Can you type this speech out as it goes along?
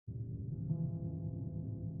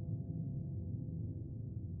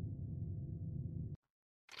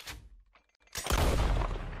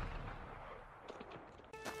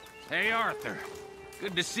Hey, Arthur.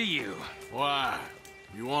 Good to see you. Why?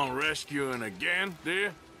 You want rescuing again,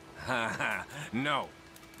 dear? Ha no.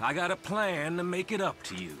 I got a plan to make it up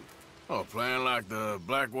to you. Oh, playing like the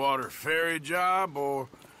Blackwater ferry job, or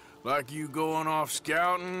like you going off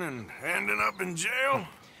scouting and ending up in jail?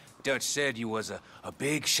 Dutch said you was a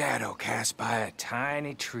big shadow cast by a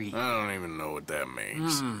tiny tree. I don't even know what that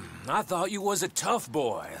means. I thought you was a tough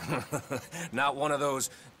boy. Not one of those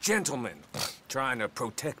gentlemen trying to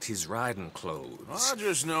protect his riding clothes. I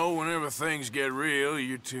just know whenever things get real,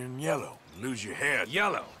 you turn yellow, lose your head.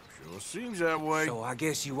 Yellow. Sure seems that way. So I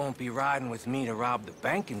guess you won't be riding with me to rob the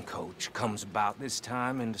banking coach comes about this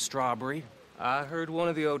time into Strawberry. I heard one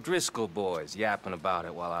of the O'Driscoll boys yapping about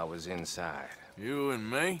it while I was inside. You and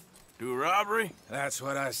me? Do a robbery? That's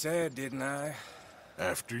what I said, didn't I?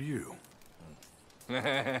 After you.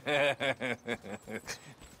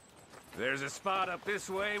 There's a spot up this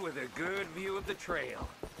way with a good view of the trail.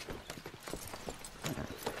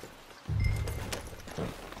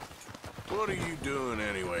 What are you doing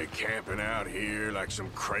anyway, camping out here like some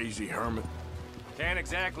crazy hermit? Can't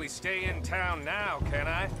exactly stay in town now, can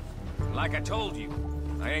I? Like I told you,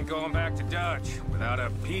 I ain't going back to Dutch without a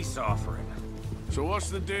peace offering. So what's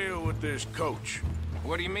the deal with this coach?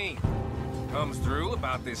 What do you mean? Comes through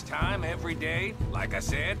about this time every day, like I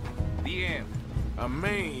said, the end. I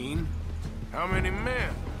mean, how many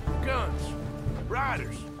men? Guns?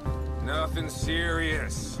 Riders? Nothing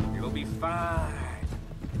serious. You'll be fine.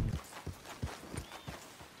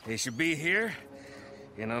 They should be here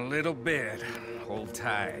in a little bit. Hold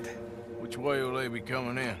tight. Which way will they be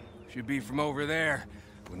coming in? Should be from over there.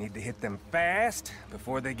 We need to hit them fast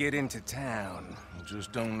before they get into town.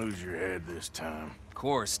 Just don't lose your head this time. Of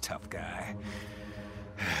course, tough guy.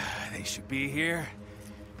 They should be here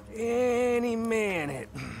any minute.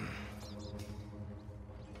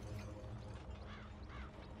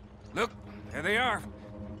 Look, there they are.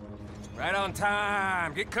 Right on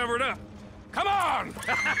time. Get covered up. Come on!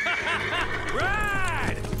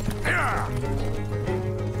 Ride! Yeah!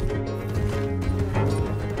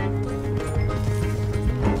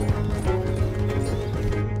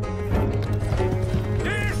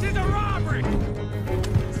 This is a robbery!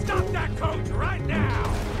 Stop that coach right now!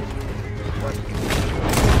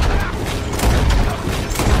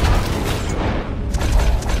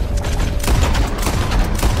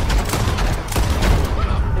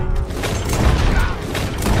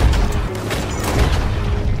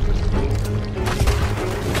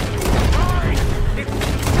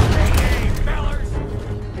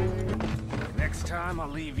 I'll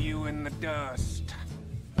leave you in the dust.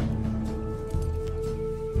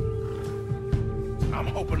 I'm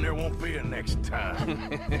hoping there won't be a next time.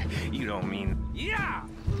 You don't mean... Yeah!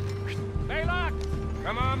 Baylock!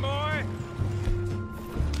 Come on, boy!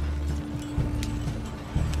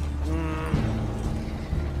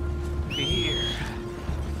 Here.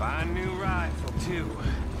 Fine new rifle, too.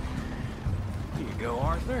 Here you go,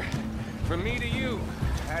 Arthur. From me to you.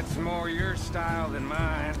 That's more your style than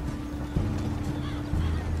mine.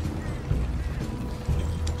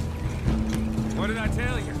 What did I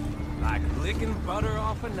tell you? Like licking butter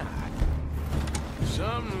off a knife.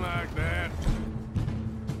 Something like that.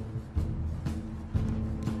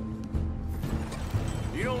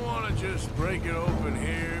 You don't want to just break it open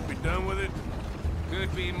here, be done with it?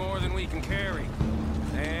 Could be more than we can carry.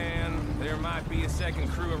 And there might be a second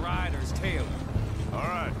crew of riders tailing. All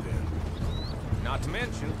right, then. Not to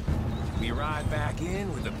mention, we ride back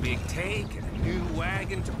in with a big take and a new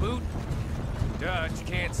wagon to boot. Dutch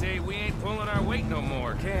can't say we ain't pulling our weight no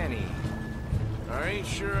more, can he? I ain't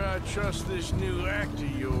sure I trust this new act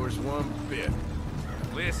of yours one bit.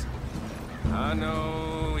 Listen, I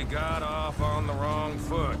know we got off on the wrong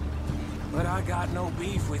foot, but I got no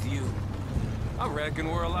beef with you. I reckon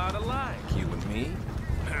we're a lot alike, you and me.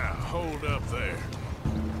 Now, hold up there.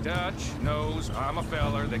 Dutch knows I'm a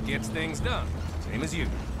feller that gets things done, same as you.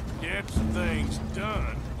 Gets things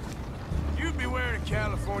done? You'd be wearing a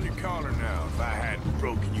California collar now if I hadn't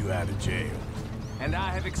broken you out of jail. And I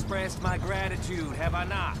have expressed my gratitude, have I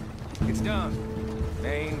not? It's done.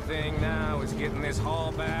 Main thing now is getting this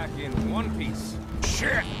haul back in one piece.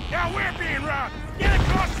 Shit! Now we're being robbed! Get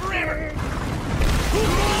across the river!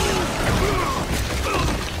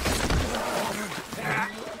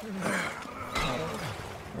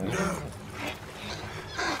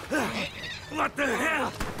 What the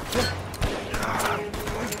hell?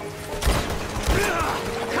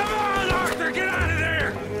 Come on, Arthur, get out of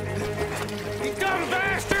there! You dumb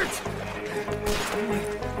bastards!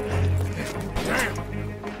 Damn!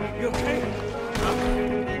 You okay?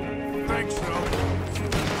 Thanks, so.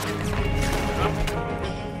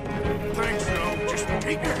 Thanks, so. Just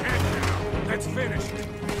keep your head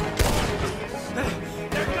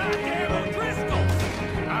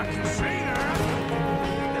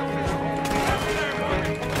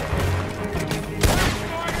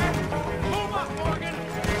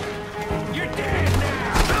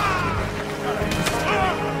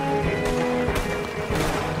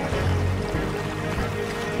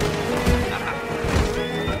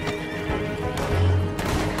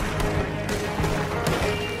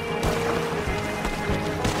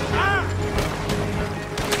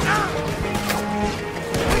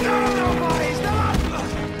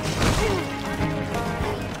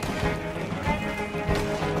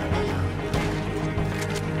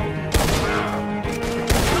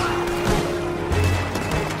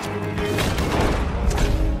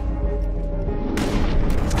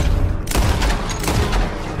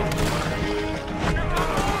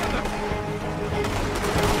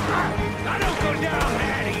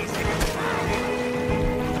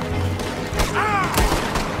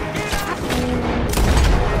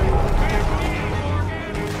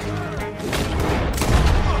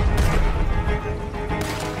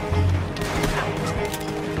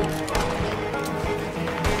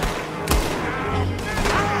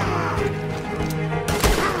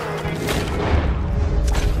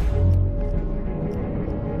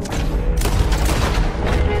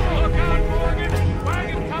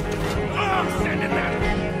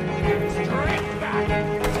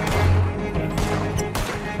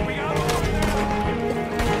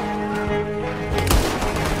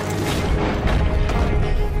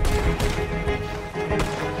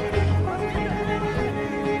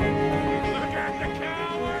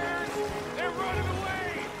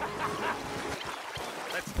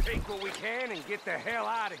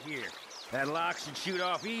here. That lock should shoot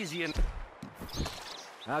off easy and...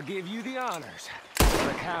 I'll give you the honors. On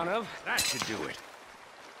the count of, that should do it.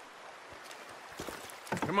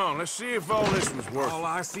 Come on, let's see if all this was worth All it.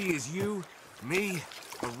 I see is you, me,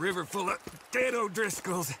 a river full of dead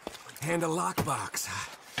O'Driscolls, and a lockbox.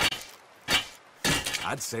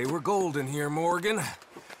 I'd say we're golden here, Morgan.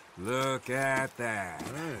 Look at that.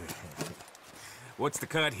 What's the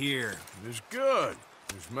cut here? It's good.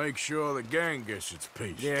 Just make sure the gang gets its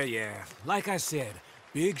piece. Yeah. Like I said,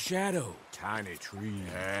 big shadow, tiny tree.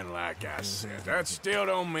 And like I said, that still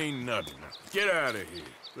don't mean nothing. Get out of here.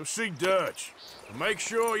 Go see Dutch. Make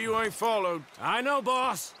sure you ain't followed. I know,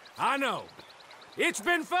 boss. I know. It's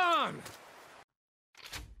been fun.